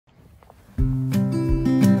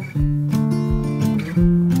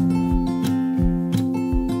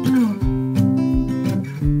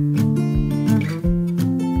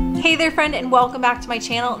there friend, and welcome back to my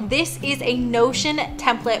channel. This is a Notion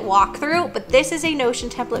template walkthrough, but this is a Notion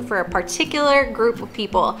template for a particular group of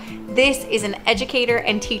people. This is an educator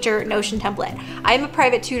and teacher Notion template. I am a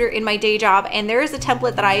private tutor in my day job, and there is a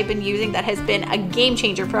template that I have been using that has been a game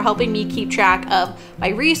changer for helping me keep track of my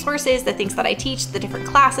resources, the things that I teach, the different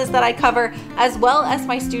classes that I cover, as well as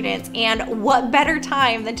my students. And what better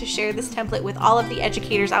time than to share this template with all of the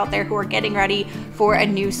educators out there who are getting ready for a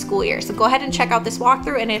new school year. So go ahead and check out this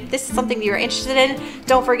walkthrough, and if this is something that you're interested in,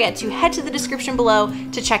 don't forget to head to the description below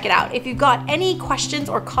to check it out. If you've got any questions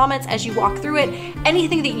or comments as you walk through it,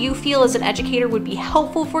 anything that you feel as an educator would be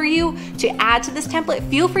helpful for you to add to this template,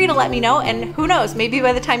 feel free to let me know, and who knows, maybe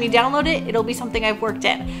by the time you download it, it'll be something I've worked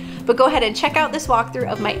in. But go ahead and check out this walkthrough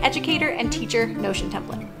of my educator and teacher Notion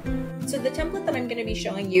template. So the template that I'm going to be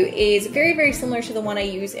showing you is very, very similar to the one I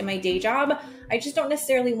use in my day job. I just don't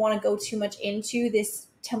necessarily want to go too much into this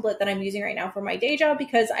template that I'm using right now for my day job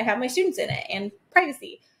because I have my students in it and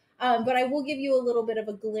privacy. But I will give you a little bit of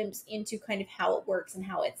a glimpse into kind of how it works and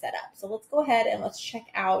how it's set up. So let's go ahead and let's check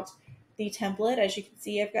out the template. As you can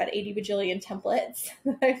see, I've got 80 bajillion templates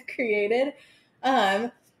that I've created.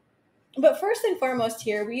 But first and foremost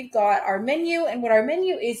here, we've got our menu, and what our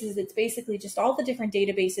menu is it's basically just all the different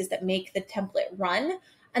databases that make the template run.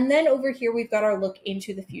 And then over here, we've got our look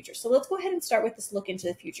into the future. So let's go ahead and start with this look into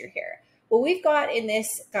the future here. What we've got in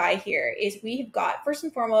this guy here is we've got, first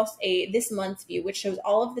and foremost, this month's view, which shows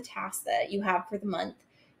all of the tasks that you have for the month.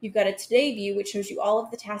 You've got a today view, which shows you all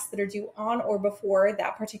of the tasks that are due on or before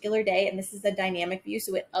that particular day. And this is a dynamic view,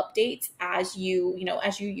 so it updates as you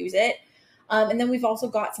use it. And then we've also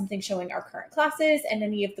got something showing our current classes and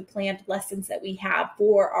any of the planned lessons that we have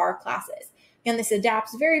for our classes. And this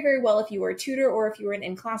adapts very, very well if you were a tutor or if you were an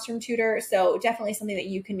in-classroom tutor. So definitely something that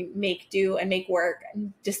you can make do and make work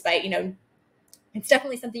despite, it's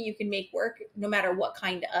definitely something you can make work no matter what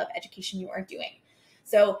kind of education you are doing.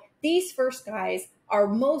 So these first guys are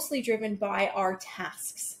mostly driven by our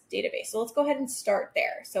tasks database. So let's go ahead and start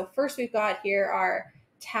there. So first we've got here our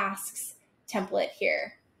tasks template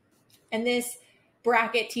here. And this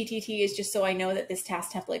bracket TTT is just so I know that this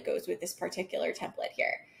task template goes with this particular template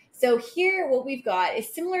here. So here, what we've got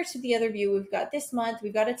is similar to the other view. We've got this month,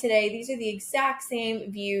 we've got it today. These are the exact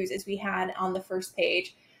same views as we had on the first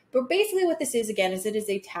page. But basically what this is, again, is it is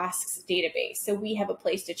a tasks database. So we have a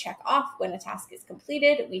place to check off when a task is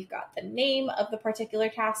completed. We've got the name of the particular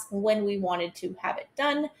task, when we wanted to have it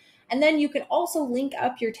done. And then you can also link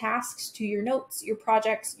up your tasks to your notes, your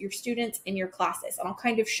projects, your students, and your classes. And I'll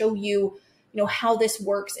kind of show you, how this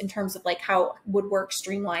works in terms of like how it would work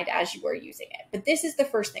streamlined as you are using it. But this is the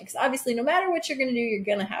first thing, because obviously no matter what you're going to do, you're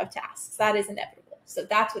going to have tasks. That is inevitable. So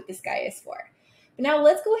that's what this guy is for. But now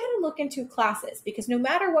let's go ahead and look into classes, because no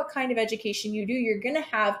matter what kind of education you do, you're going to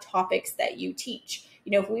have topics that you teach.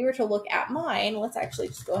 If we were to look at mine, let's actually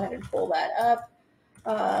just go ahead and pull that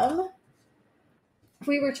up. If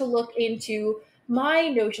we were to look into my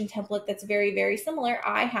Notion template that's very, very similar,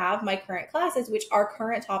 I have my current classes, which are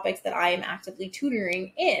current topics that I am actively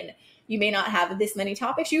tutoring in. You may not have this many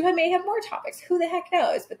topics. You may have more topics. Who the heck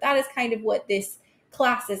knows? But that is kind of what this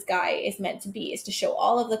classes guy is meant to be, is to show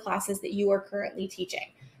all of the classes that you are currently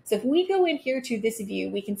teaching. So if we go in here to this view,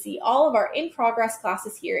 we can see all of our in-progress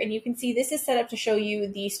classes here. And you can see this is set up to show you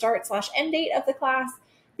the start/end date of the class,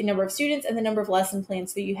 the number of students, and the number of lesson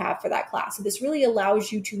plans that you have for that class. So this really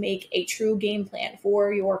allows you to make a true game plan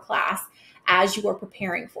for your class as you are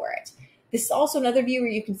preparing for it. This is also another view where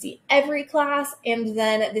you can see every class, and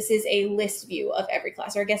then this is a list view of every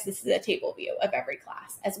class, or I guess this is a table view of every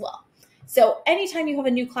class as well. So anytime you have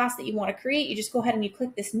a new class that you want to create, you just go ahead and you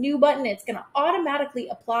click this new button. It's going to automatically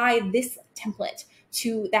apply this template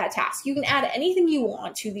to that task. You can add anything you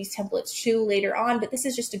want to these templates too later on, but this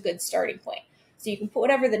is just a good starting point. So you can put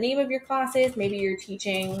whatever the name of your class is. Maybe you're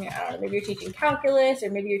teaching, maybe you're teaching calculus, or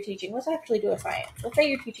maybe you're teaching, let's actually do a science. Let's say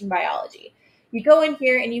you're teaching biology. You go in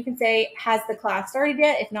here and you can say, has the class started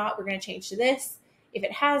yet? If not, we're going to change to this. If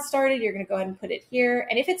it has started, you're going to go ahead and put it here.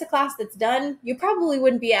 And if it's a class that's done, you probably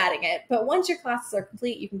wouldn't be adding it. But once your classes are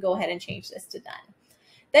complete, you can go ahead and change this to done.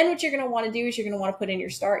 Then what you're going to want to do is you're going to want to put in your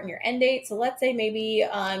start and your end date. So let's say maybe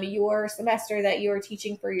your semester that you're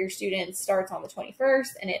teaching for your students starts on the 21st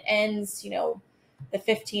and it ends, the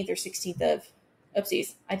 15th or 16th of,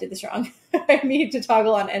 oopsies, I did this wrong. I need to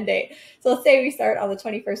toggle on end date. So let's say we start on the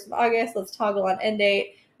 21st of August. Let's toggle on end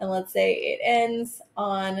date. And let's say it ends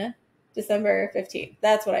on December 15th.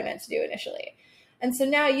 That's what I meant to do initially. And so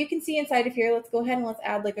now you can see inside of here, let's go ahead and let's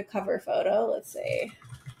add like a cover photo. Let's say,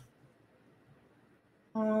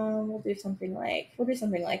 we'll do something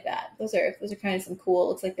like that. Those are kind of some cool,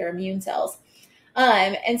 looks like they're immune cells.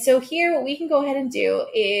 And so here, what we can go ahead and do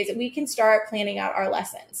is we can start planning out our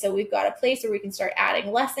lessons. So we've got a place where we can start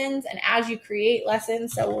adding lessons. And as you create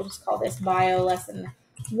lessons, so we'll just call this bio lesson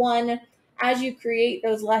 1. As you create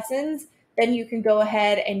those lessons, then you can go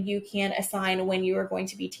ahead and you can assign when you are going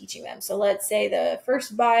to be teaching them. So let's say the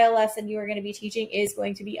first bio lesson you are going to be teaching is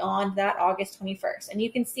going to be on that August 21st. And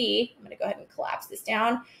you can see, I'm going to go ahead and collapse this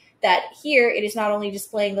down, that here it is not only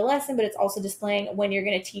displaying the lesson, but it's also displaying when you're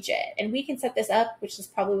going to teach it. And we can set this up, which this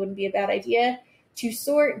probably wouldn't be a bad idea, to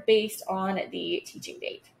sort based on the teaching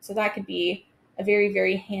date. So that could be a very,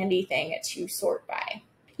 very handy thing to sort by.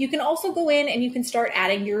 You can also go in and you can start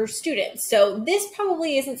adding your students. So this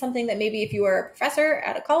probably isn't something that maybe if you are a professor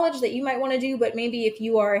at a college that you might want to do, but maybe if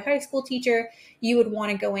you are a high school teacher, you would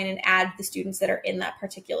want to go in and add the students that are in that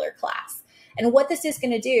particular class. And what this is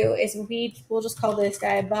going to do is we'll just call this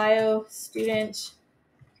guy bio student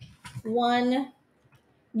 1.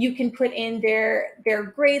 You can put in their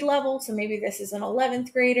grade level. So maybe this is an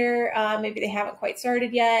 11th grader. Maybe they haven't quite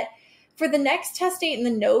started yet. For the next test date in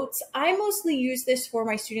the notes, I mostly use this for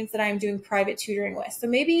my students that I'm doing private tutoring with. So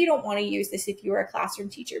maybe you don't want to use this if you are a classroom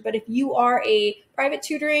teacher, but if you are a private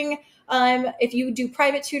tutoring, if you do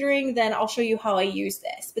private tutoring, then I'll show you how I use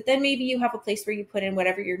this. But then maybe you have a place where you put in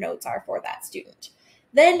whatever your notes are for that student.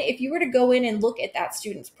 Then if you were to go in and look at that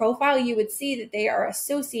student's profile, you would see that they are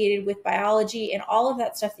associated with biology, and all of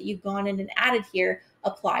that stuff that you've gone in and added here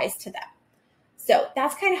applies to them. So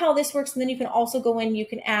that's kind of how this works. And then you can also go in, you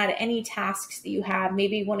can add any tasks that you have.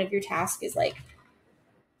 Maybe one of your tasks is like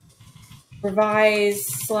revise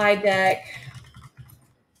slide deck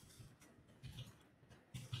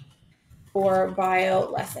for bio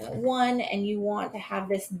lesson 1, and you want to have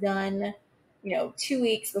this done, 2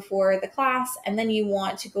 weeks before the class, and then you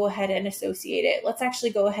want to go ahead and associate it. Let's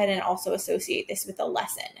actually go ahead and also associate this with a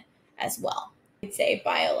lesson as well. We'd say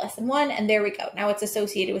bio lesson 1, and there we go. Now it's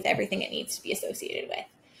associated with everything it needs to be associated with.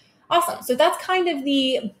 Awesome. So that's kind of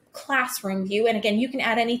the classroom view. And again, you can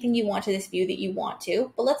add anything you want to this view that you want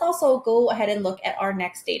to, but let's also go ahead and look at our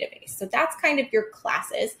next database. So that's kind of your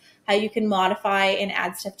classes, how you can modify and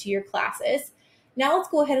add stuff to your classes. Now let's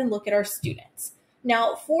go ahead and look at our students.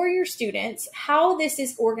 Now for your students, how this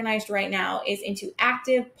is organized right now is into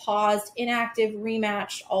active, paused, inactive,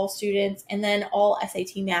 rematched, all students, and then all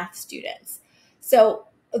SAT math students. So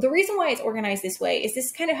the reason why it's organized this way is this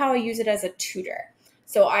is kind of how I use it as a tutor.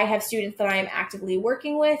 So I have students that I am actively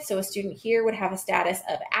working with. So a student here would have a status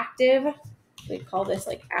of active. We call this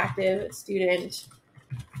like active student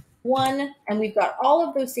 1. And we've got all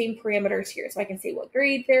of those same parameters here. So I can say what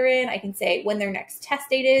grade they're in. I can say when their next test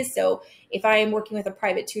date is. So if I am working with a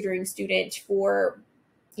private tutoring student for,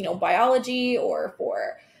 biology or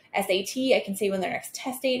for SAT, I can say when their next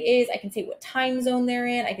test date is. I can say what time zone they're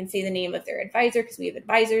in. I can say the name of their advisor because we have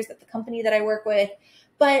advisors at the company that I work with.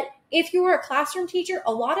 But if you were a classroom teacher,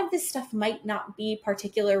 a lot of this stuff might not be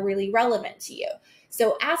particularly relevant to you.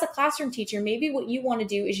 So as a classroom teacher, maybe what you want to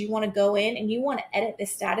do is you want to go in and you want to edit the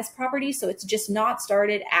status property so it's just not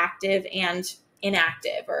started active and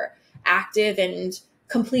inactive, or active and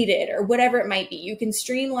completed, or whatever it might be. You can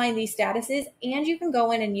streamline these statuses, and you can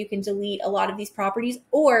go in and you can delete a lot of these properties,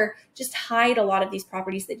 or just hide a lot of these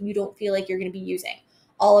properties that you don't feel like you're going to be using.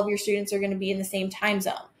 All of your students are going to be in the same time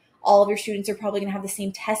zone. All of your students are probably going to have the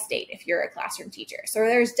same test date if you're a classroom teacher. So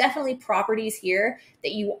there's definitely properties here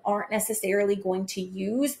that you aren't necessarily going to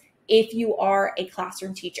use if you are a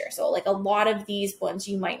classroom teacher. So like a lot of these ones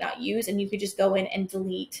you might not use, and you could just go in and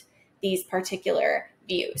delete these particular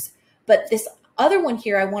views. But this other one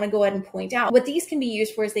here, I want to go ahead and point out what these can be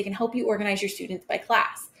used for is they can help you organize your students by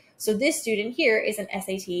class. So this student here is an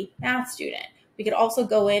SAT math student. We could also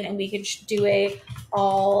go in and we could do a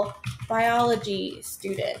all biology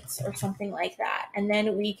students or something like that. And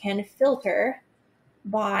then we can filter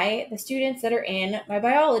by the students that are in my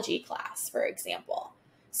biology class, for example.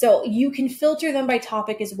 So you can filter them by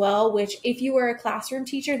topic as well, which if you are a classroom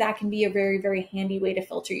teacher, that can be a very, very handy way to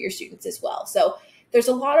filter your students as well. So there's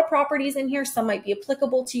a lot of properties in here. Some might be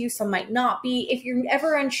applicable to you, some might not be. If you're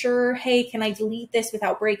ever unsure, hey, can I delete this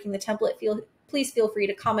without breaking the template? Please feel free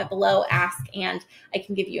to comment below, ask, and I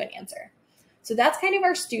can give you an answer. So that's kind of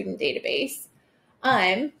our student database.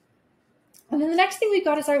 And then the next thing we've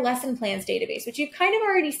got is our lesson plans database, which you've kind of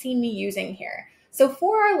already seen me using here. So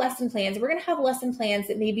for our lesson plans, we're going to have lesson plans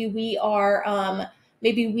that maybe we are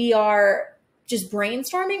just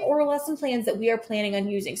brainstorming, or lesson plans that we are planning on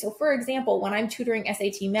using. So for example, when I'm tutoring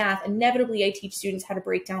SAT math, inevitably I teach students how to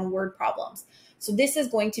break down word problems. So this is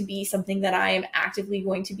going to be something that I am actively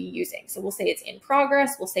going to be using. So we'll say it's in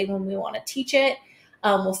progress. We'll say when we want to teach it.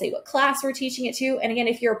 We'll say what class we're teaching it to. And again,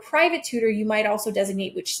 if you're a private tutor, you might also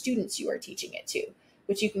designate which students you are teaching it to,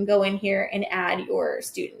 which you can go in here and add your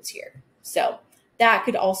students here. So that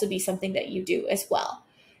could also be something that you do as well.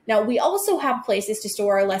 Now, we also have places to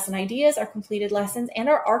store our lesson ideas, our completed lessons, and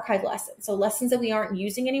our archive lessons. So lessons that we aren't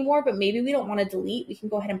using anymore, but maybe we don't want to delete, we can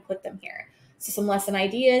go ahead and put them here. So some lesson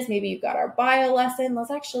ideas, maybe you've got our bio lesson.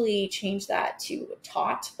 Let's actually change that to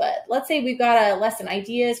taught, but let's say we've got a lesson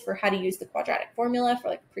ideas for how to use the quadratic formula for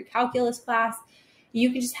like a pre-calculus class.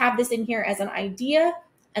 You can just have this in here as an idea,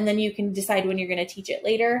 and then you can decide when you're going to teach it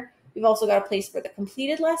later. We've also got a place for the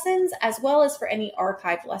completed lessons, as well as for any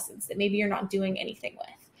archived lessons that maybe you're not doing anything with.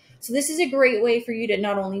 So this is a great way for you to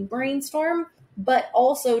not only brainstorm, but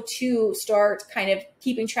also to start kind of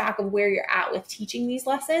keeping track of where you're at with teaching these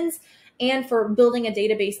lessons, and for building a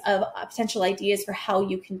database of potential ideas for how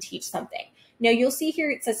you can teach something. Now you'll see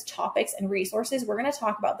here it says topics and resources. We're going to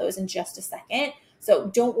talk about those in just a second,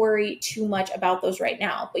 so don't worry too much about those right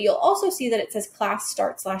now. But you'll also see that it says class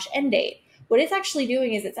start/end date. What it's actually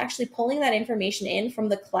doing is it's actually pulling that information in from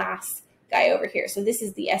the class guy over here. So this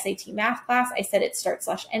is the SAT math class. I said its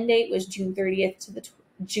start/end date was June 30th to the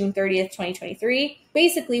June 30th, 2023.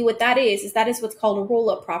 Basically what that is that is what's called a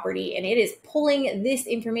roll-up property, and it is pulling this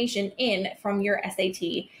information in from your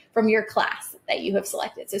SAT, from your class that you have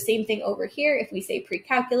selected. So same thing over here. If we say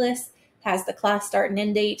pre-calculus, has the class start and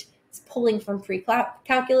end date, it's pulling from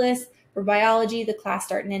pre-calculus. For biology, the class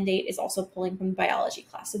start and end date is also pulling from the biology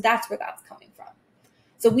class. So that's where that's coming from.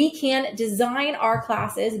 So we can design our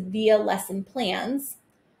classes via lesson plans.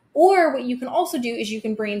 Or what you can also do is you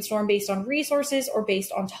can brainstorm based on resources or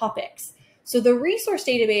based on topics. So the resource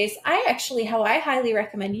database, how I highly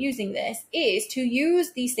recommend using this is to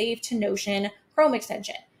use the Save to Notion Chrome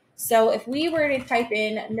extension. So if we were to type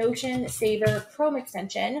in Notion Saver Chrome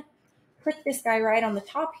extension, click this guy right on the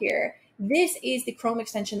top here, this is the Chrome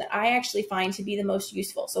extension that I actually find to be the most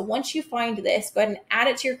useful. So once you find this, go ahead and add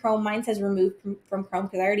it to your Chrome. Mine says remove from Chrome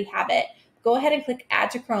because I already have it. Go ahead and click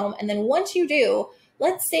add to Chrome. And then once you do,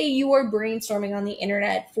 let's say you are brainstorming on the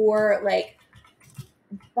internet for like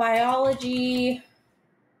biology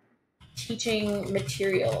teaching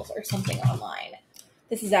materials or something online.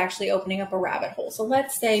 This is actually opening up a rabbit hole. So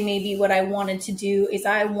let's say maybe what I wanted to do is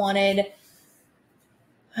I was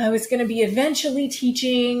going to be eventually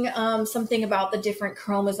teaching something about the different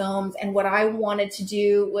chromosomes. And what I wanted to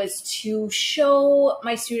do was to show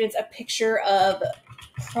my students a picture of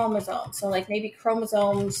chromosomes. So like maybe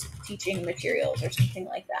chromosomes teaching materials or something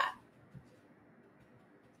like that.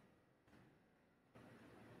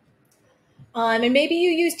 And maybe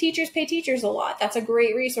you use Teachers Pay Teachers a lot. That's a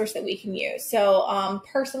great resource that we can use. So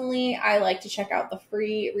personally, I like to check out the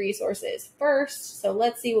free resources first. So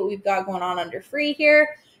let's see what we've got going on under free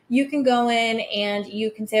here. You can go in and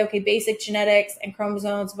you can say, okay, basic genetics and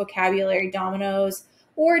chromosomes, vocabulary, dominoes,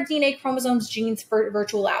 or DNA, chromosomes, genes for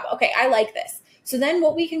virtual lab. Okay, I like this. So then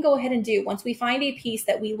what we can go ahead and do, once we find a piece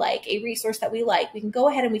that we like, a resource that we like, we can go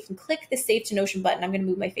ahead and we can click the Save to Notion button. I'm going to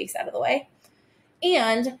move my face out of the way.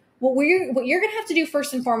 And what you're going to have to do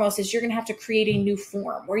first and foremost is you're going to have to create a new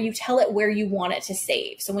form where you tell it where you want it to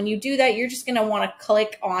save. So when you do that, you're just going to want to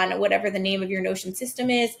click on whatever the name of your Notion system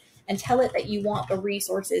is and tell it that you want the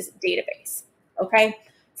resources database. Okay.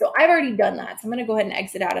 So I've already done that. So I'm going to go ahead and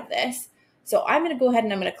exit out of this. So I'm going to go ahead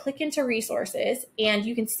and I'm going to click into resources, and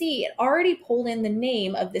you can see it already pulled in the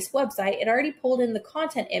name of this website. It already pulled in the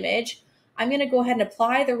content image. I'm going to go ahead and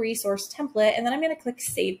apply the resource template, and then I'm going to click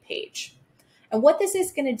Save Page. And what this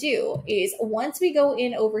is going to do is once we go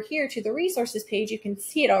in over here to the resources page, you can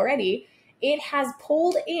see it already. It has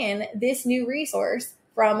pulled in this new resource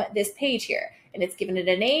from this page here, and it's given it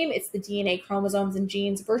a name. It's the DNA, Chromosomes, and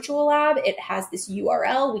Genes Virtual Lab. It has this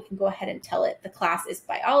URL. We can go ahead and tell it the class is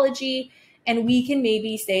biology. And we can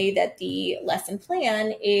maybe say that the lesson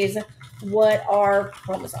plan is what are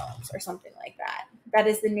chromosomes or something like that. That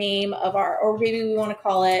is the name of our, or maybe we want to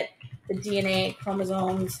call it the DNA,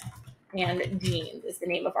 chromosomes, and genes is the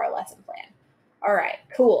name of our lesson plan. All right,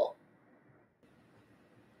 cool.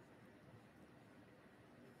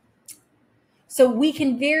 So we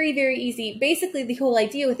can very, very easy, basically the whole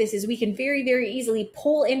idea with this is we can very, very easily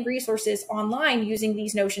pull in resources online using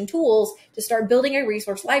these Notion tools to start building a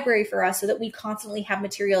resource library for us so that we constantly have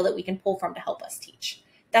material that we can pull from to help us teach.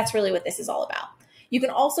 That's really what this is all about. You can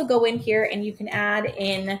also go in here and you can add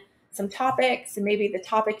in some topics, and maybe the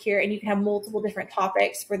topic here, and you can have multiple different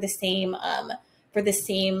topics for the same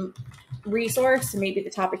resource. So maybe the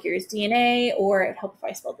topic here is DNA, or it helps if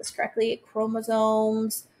I spelled this correctly,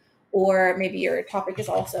 chromosomes. Or maybe your topic is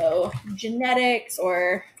also genetics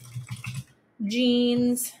or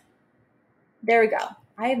genes. There we go.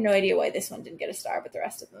 I have no idea why this one didn't get a star, but the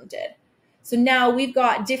rest of them did. So now we've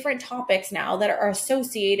got different topics now that are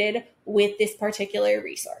associated with this particular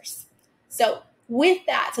resource. So with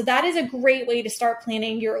that, so that is a great way to start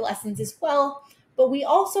planning your lessons as well. But we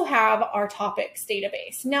also have our topics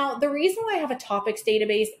database. Now, the reason why I have a topics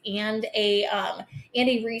database and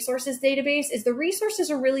a resources database is the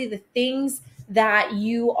resources are really the things that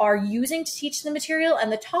you are using to teach the material,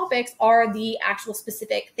 and the topics are the actual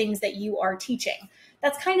specific things that you are teaching.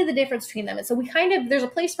 That's kind of the difference between them. And so there's a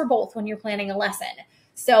place for both when you're planning a lesson.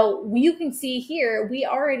 So you can see here, we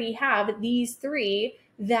already have these 3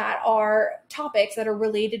 that are topics that are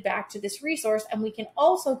related back to this resource. And we can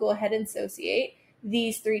also go ahead and associate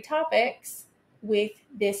these 3 topics with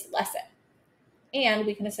this lesson. And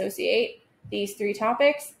we can associate these 3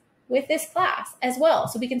 topics with this class as well.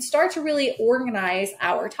 So we can start to really organize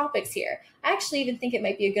our topics here. I actually even think it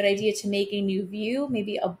might be a good idea to make a new view,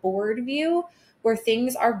 maybe a board view, where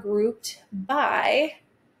things are grouped by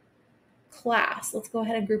class. Let's go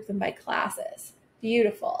ahead and group them by classes.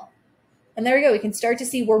 Beautiful. And there we go. We can start to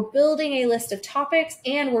see we're building a list of topics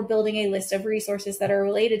and we're building a list of resources that are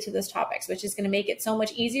related to those topics, which is going to make it so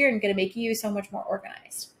much easier and going to make you so much more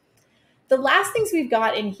organized. The last things we've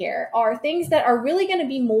got in here are things that are really going to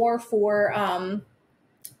be more for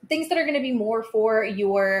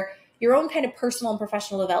your own kind of personal and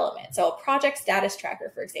professional development. So a project status tracker,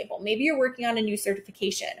 for example, maybe you're working on a new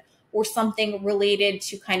certification or something related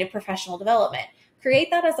to kind of professional development. Create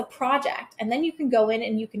that as a project, and then you can go in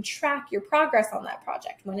and you can track your progress on that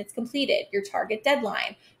project, when it's completed, your target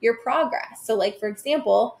deadline, your progress. So like, for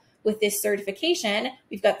example, with this certification,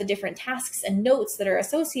 we've got the different tasks and notes that are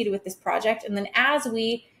associated with this project. And then as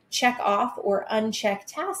we check off or uncheck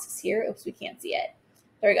tasks here, oops, we can't see it.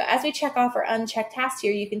 There we go. As we check off or uncheck tasks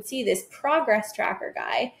here, you can see this progress tracker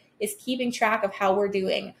guy is keeping track of how we're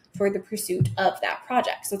doing for the pursuit of that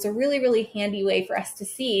project. So it's a really, really handy way for us to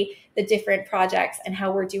see the different projects and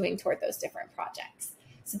how we're doing toward those different projects.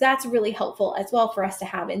 So that's really helpful as well for us to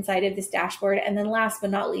have inside of this dashboard. And then last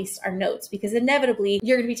but not least, our notes, because inevitably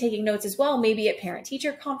you're going to be taking notes as well, maybe at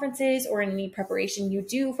parent-teacher conferences or in any preparation you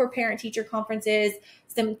do for parent-teacher conferences,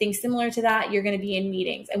 something similar to that, you're going to be in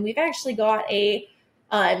meetings. And we've actually got a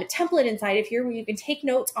template inside of here where you can take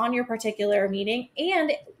notes on your particular meeting,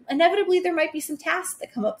 and inevitably there might be some tasks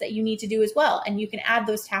that come up that you need to do as well. And you can add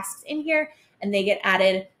those tasks in here and they get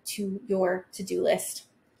added to your to-do list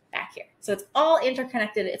back here. So it's all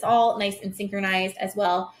interconnected. It's all nice and synchronized as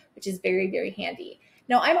well, which is very, very handy.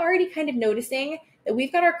 Now I'm already kind of noticing that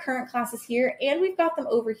we've got our current classes here and we've got them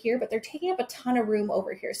over here, but they're taking up a ton of room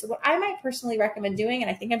over here. So what I might personally recommend doing,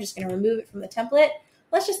 and I think I'm just going to remove it from the template,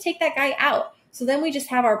 let's just take that guy out. So then we just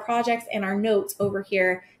have our projects and our notes over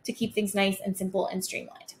here to keep things nice and simple and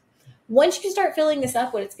streamlined. Once you start filling this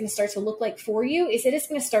up, what it's going to start to look like for you is it is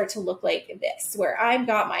going to start to look like this, where I've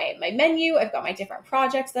got my menu, I've got my different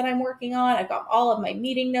projects that I'm working on, I've got all of my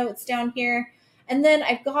meeting notes down here, and then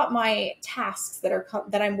I've got my tasks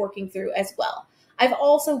that I'm working through as well. I've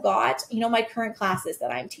also got, my current classes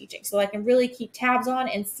that I'm teaching, so I can really keep tabs on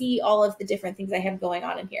and see all of the different things I have going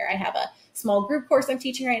on in here. I have a small group course I'm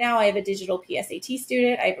teaching right now. I have a digital PSAT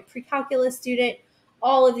student. I have a pre-calculus student.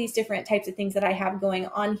 All of these different types of things that I have going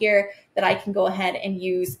on here that I can go ahead and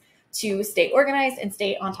use to stay organized and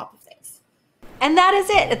stay on top of things. And that is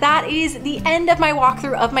it. That is the end of my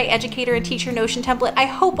walkthrough of my educator and teacher Notion template. I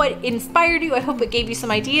hope it inspired you. I hope it gave you some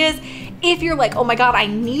ideas. If you're like, oh my God, I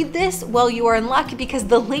need this, well, you are in luck because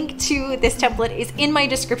the link to this template is in my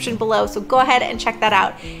description below. So go ahead and check that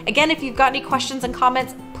out. Again, if you've got any questions and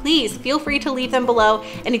comments, please feel free to leave them below.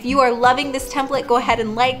 And if you are loving this template, go ahead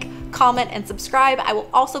and like, comment, and subscribe. I will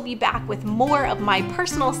also be back with more of my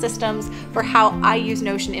personal systems for how I use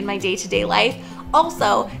Notion in my day-to-day life.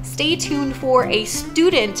 Also, stay tuned for a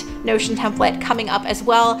student Notion template coming up as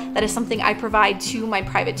well. That is something I provide to my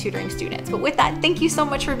private tutoring students. But with that, thank you so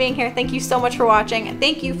much for being here. Thank you so much for watching. And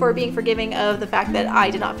thank you for being forgiving of the fact that I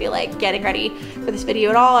did not feel like getting ready for this video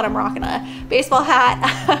at all. And I'm rocking a baseball hat.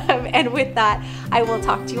 And with that, I will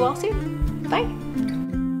talk to you all soon. Bye.